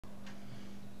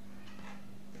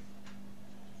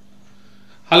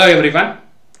Hello everyone,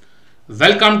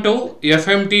 welcome to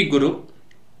FMT Guru.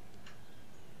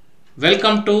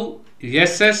 Welcome to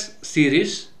SS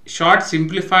series, short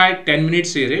simplified 10-minute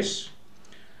series.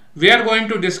 We are going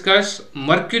to discuss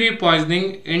mercury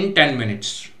poisoning in 10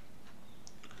 minutes.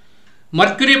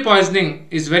 Mercury poisoning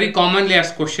is very commonly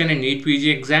asked question in NEET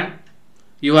PG exam,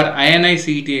 your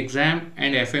INI-CET exam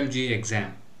and FMGE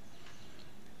exam.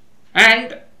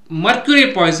 And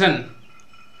mercury poison,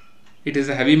 it is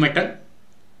a heavy metal.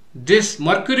 This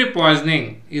mercury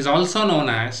poisoning is also known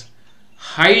as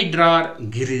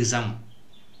hydrargyrism,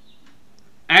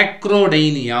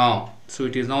 acrodynia. So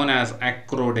it is known as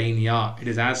acrodynia. It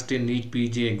is asked in NEET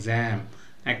PG exam.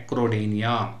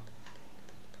 Acrodynia.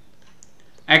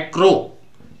 Acro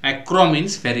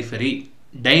means periphery.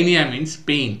 Dynia means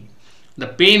pain. The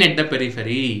pain at the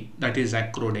periphery, that is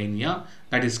acrodynia.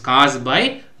 That is caused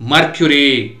by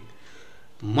mercury.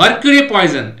 Mercury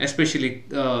poison, especially,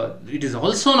 it is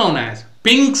also known as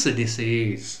Pink's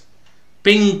disease.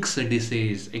 Pink's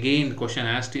disease. Again, question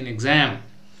asked in exam.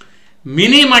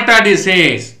 Minimata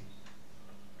disease.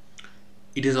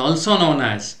 It is also known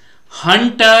as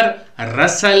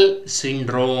Hunter-Russell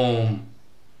syndrome.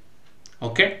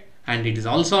 Okay, and it is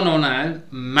also known as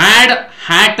Mad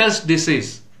Hatter's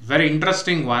disease. Very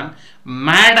interesting one.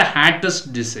 Mad Hatter's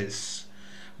disease.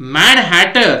 Mad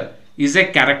Hatter is a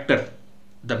character.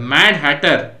 The Mad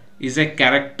Hatter is a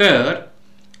character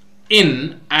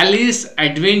in Alice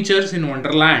Adventures in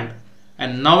Wonderland, a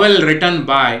novel written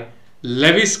by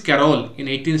Lewis Carroll in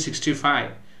 1865.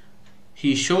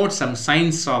 He showed some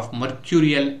signs of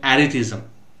mercurial erethism.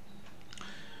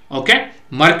 Okay,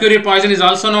 mercury poison is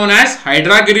also known as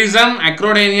hydrargyrism,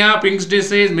 acrodynia, Pink's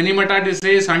disease, Minimata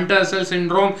disease, Hunter-Russell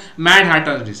syndrome, Mad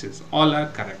Hatter disease. All are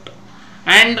correct.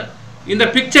 And in the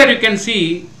picture you can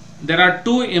see there are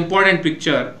two important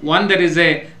pictures. One, there is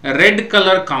a red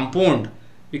color compound.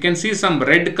 You can see some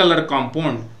red color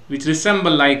compound which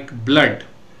resemble like blood.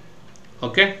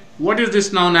 Okay, what is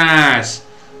this known as?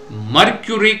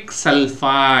 Mercuric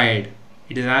sulfide.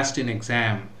 It is asked in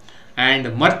exam.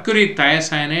 And mercury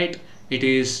thiocyanate, it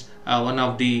is one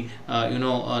of the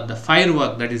the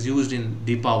firework that is used in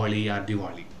Deepavali or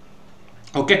Diwali.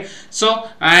 Okay, so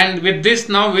and with this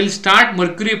now we'll start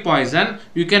mercury poison.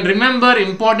 You can remember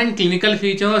important clinical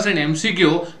features and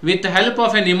MCQ with the help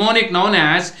of a mnemonic known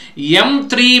as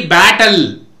M3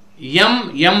 battle.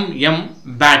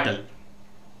 Battle.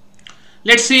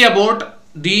 Let's see about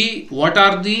what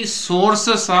are the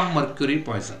sources of mercury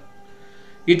poison.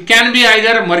 It can be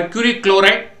either mercury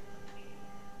chloride.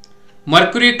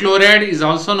 Mercury chloride is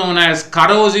also known as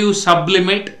corrosive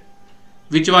sublimate,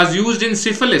 which was used in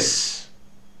syphilis.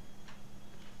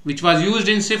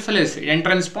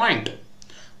 Entrance point.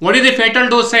 What is the fatal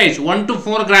dosage? 1 to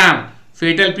 4 gram.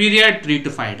 Fatal period 3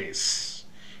 to 5 days.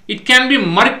 It can be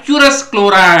mercurous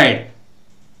chloride.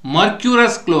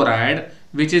 Mercurous chloride,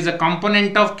 which is a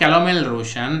component of calomel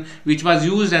lotion, which was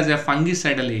used as a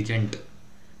fungicidal agent.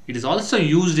 It is also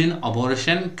used in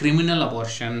abortion, criminal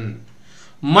abortion.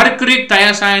 Mercury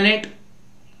thiocyanate,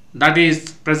 that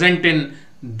is present in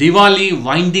Diwali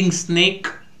winding snake.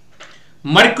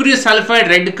 Mercury sulfide,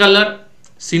 red color,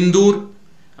 sindoor,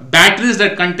 batteries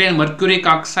that contain mercuric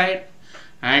oxide,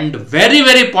 and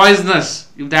very poisonous.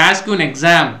 If they ask you in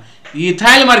exam,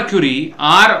 ethyl mercury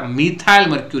or methyl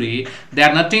mercury, they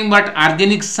are nothing but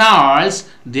organic salts.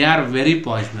 They are very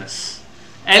poisonous.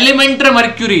 Elementary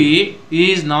mercury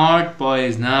is not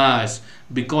poisonous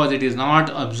because it is not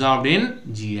absorbed in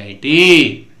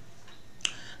GIT.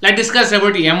 Let's discuss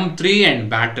about M3 and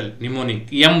battle mnemonic.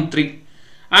 M3.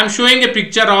 I am showing a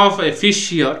picture of a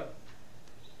fish here.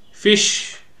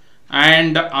 Fish,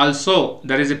 and also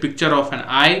there is a picture of an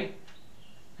eye,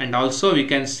 and also we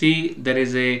can see there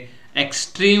is a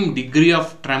extreme degree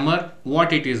of tremor.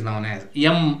 What it is known as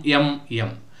M.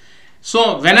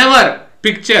 So whenever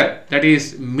picture, that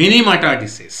is Minimata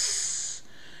disease.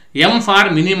 M for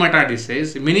Minimata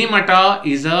disease. Minimata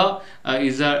is a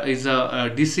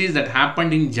disease that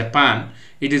happened in Japan.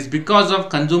 It is because of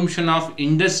consumption of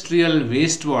industrial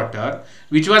wastewater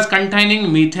which was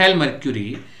containing methyl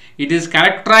mercury. It is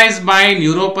characterized by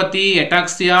neuropathy,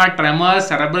 ataxia, tremors,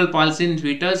 cerebral palsy in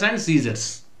fetus and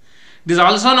seizures. It is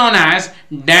also known as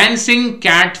dancing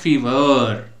cat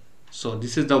fever. So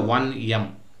this is the one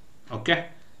M. Okay,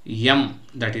 M,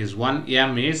 that is one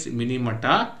M is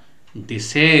Minimata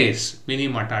disease.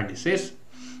 Minimata disease.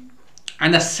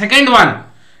 And the second one,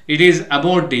 it is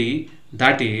about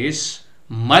that is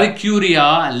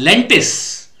Mercuria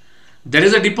lentis. There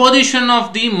is a deposition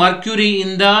of the mercury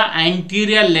in the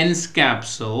anterior lens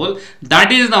capsule,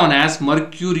 that is known as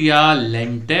Mercuria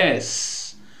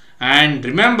lentis. And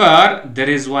remember, there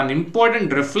is one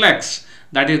important reflex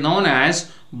that is known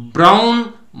as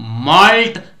brown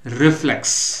malt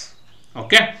reflex.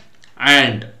 Okay,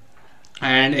 and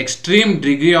extreme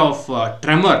degree of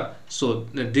tremor. So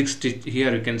this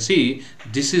here you can see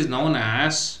this is known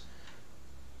as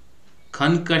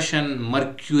concussion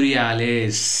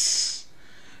mercurialis.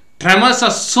 Tremors are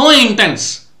so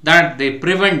intense that they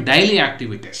prevent daily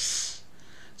activities.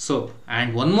 So,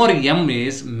 and one more M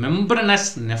is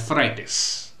membranous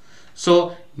nephritis.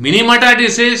 So, Minimata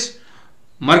disease,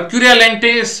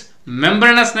 mercurialentis,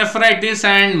 membranous nephritis,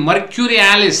 and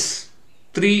mercurialis.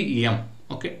 3M.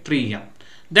 Okay, 3M.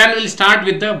 Then we'll start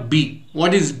with the B.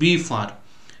 What is B for?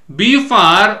 B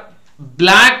for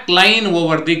black line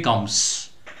over the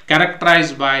gums,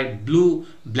 characterized by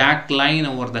black line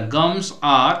over the gums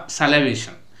or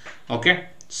salivation. Okay,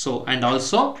 so and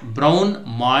also brown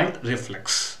malt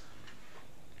reflex.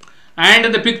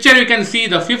 And the picture you can see,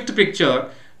 the fifth picture,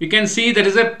 you can see there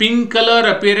is a pink color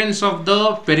appearance of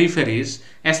the peripheries,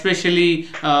 especially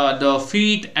the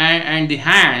feet and the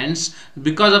hands,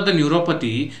 because of the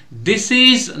neuropathy. This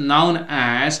is known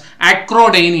as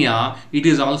acrodynia. It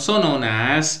is also known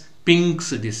as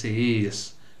Pink's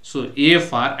disease. So A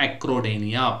for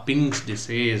acrodynia, Pink's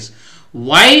disease.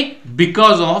 Why?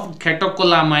 Because of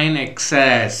catecholamine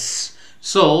excess.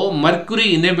 So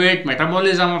mercury inhibit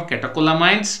metabolism of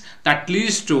catecholamines, that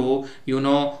leads to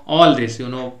all this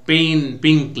pain,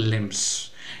 pink limbs.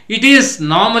 It is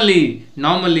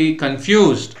normally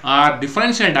confused, or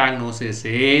differential diagnosis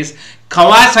is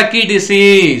Kawasaki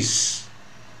disease.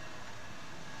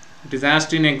 It is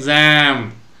asked in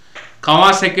exam.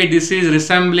 Kawasaki disease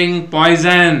resembling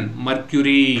poison,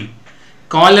 mercury.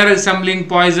 Cholera resembling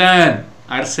poison,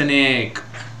 arsenic.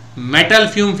 Metal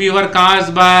fume fever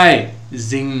caused by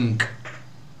zinc.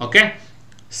 Okay.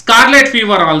 Scarlet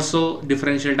fever also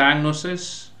differential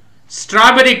diagnosis.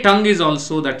 Strawberry tongue is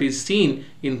also that is seen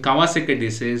in Kawasaki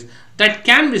disease, that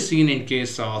can be seen in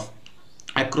case of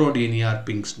acrodynia or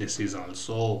Pink's disease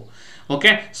also.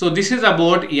 Okay, so this is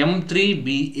about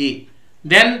M3BA.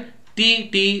 Then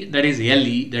TT, that is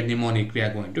LE, that mnemonic we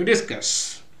are going to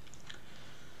discuss.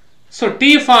 So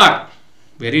T for,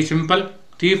 very simple.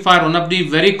 T for one of the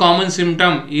very common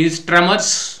symptom is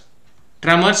tremors.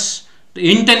 Tremors,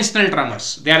 the intentional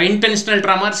tremors. They are intentional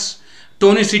tremors.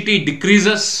 Tonicity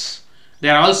decreases. They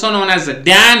are also known as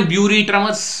Dan Bury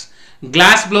tremors,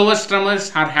 glass blowers tremors,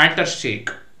 or Hatter's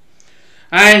shake.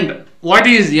 And what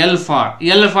is L for?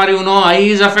 L for eye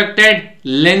is affected,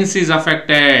 lens is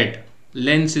affected.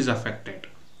 Lens is affected.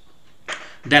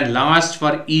 Then last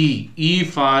for E. E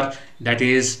for that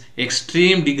is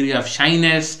extreme degree of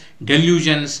shyness,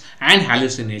 delusions, and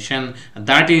hallucination.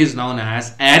 That is known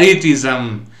as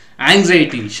erethism.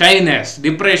 Anxiety, shyness,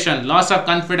 depression, loss of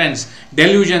confidence,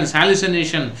 delusions,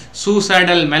 hallucination,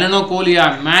 suicidal,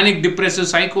 melancholia, manic depressive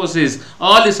psychosis,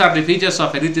 all these are the features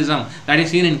of erethism that is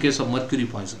seen in case of mercury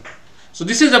poison. So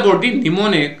this is about the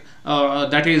mnemonic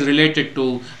that is related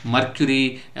to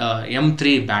mercury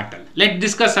M3 battle. Let's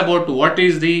discuss about what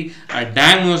is the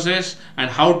diagnosis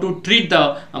and how to treat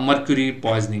the mercury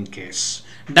poisoning case.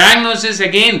 Diagnosis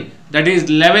again, that is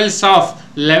levels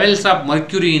of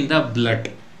mercury in the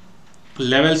blood.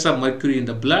 Levels of mercury in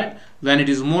the blood when it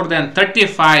is more than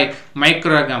 35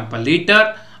 microgram per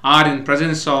liter, or in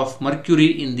presence of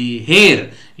mercury in the hair,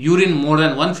 urine more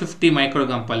than 150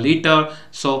 microgram per liter.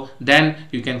 So then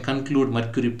you can conclude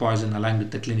mercury poison along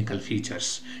with the clinical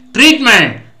features.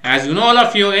 Treatment, as you know all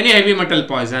of you, any heavy metal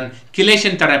poison,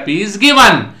 chelation therapy is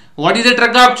given. What is the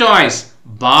drug of choice?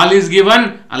 Ball is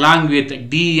given along with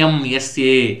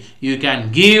DMSA. You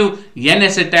can give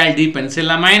N-acetyl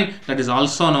D-pencilamine, that is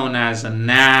also known as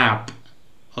NAP.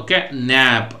 Okay,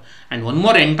 NAP. And one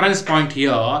more entrance point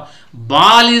here,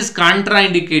 ball is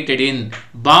contraindicated in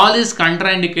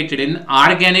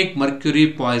organic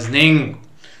mercury poisoning.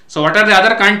 So what are the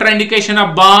other contraindication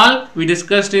of ball? We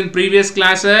discussed in previous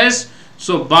classes.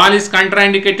 So ball is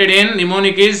contraindicated in,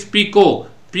 mnemonic is PICO.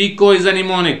 PICO is a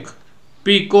mnemonic.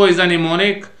 PICO is a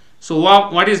mnemonic. So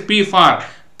what is P for?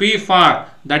 P for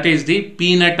that is the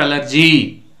peanut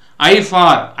allergy. I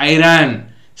for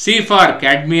iron. C for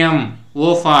cadmium.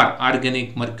 O for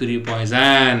organic mercury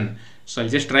poison. So I'll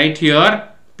just write here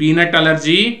peanut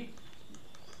allergy,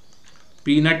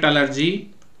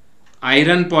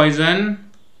 iron poison,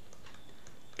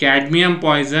 cadmium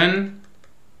poison,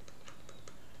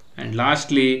 and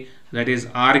lastly that is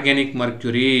organic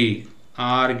mercury.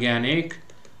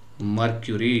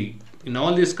 In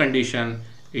all this condition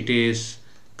it is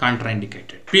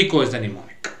contraindicated. PICO is the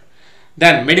mnemonic.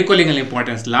 Then medical legal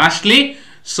importance. Lastly,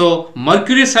 so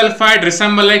mercury sulfide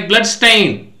resemble like blood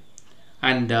stain.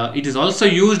 and it is also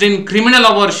used in criminal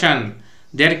abortion.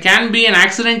 There can be an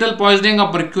accidental poisoning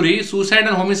of mercury. Suicide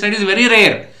and homicide is very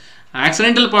rare.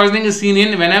 Accidental poisoning is seen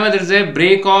in whenever there is a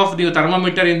break of the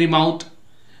thermometer in the mouth,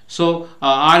 so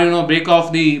or break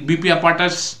of the BP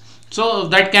apparatus. So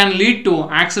that can lead to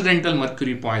accidental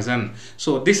mercury poison.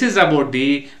 So this is about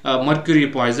the mercury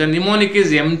poison. Mnemonic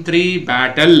is M3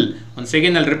 battle. Once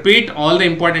again I'll repeat all the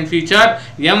important feature.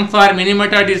 M for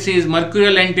Minimata disease,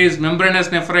 mercurial lentis,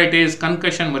 membranous nephritis,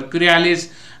 concussion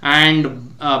mercurialis,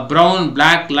 and brown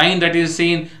black line that is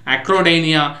seen,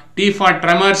 acrodynia. T for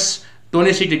tremors,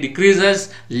 tonicity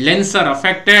decreases, lens are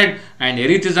affected, and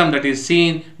erythema that is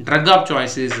seen. Drug of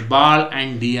choice is BAL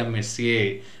and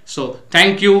DMSA. So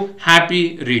thank you,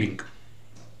 happy reading.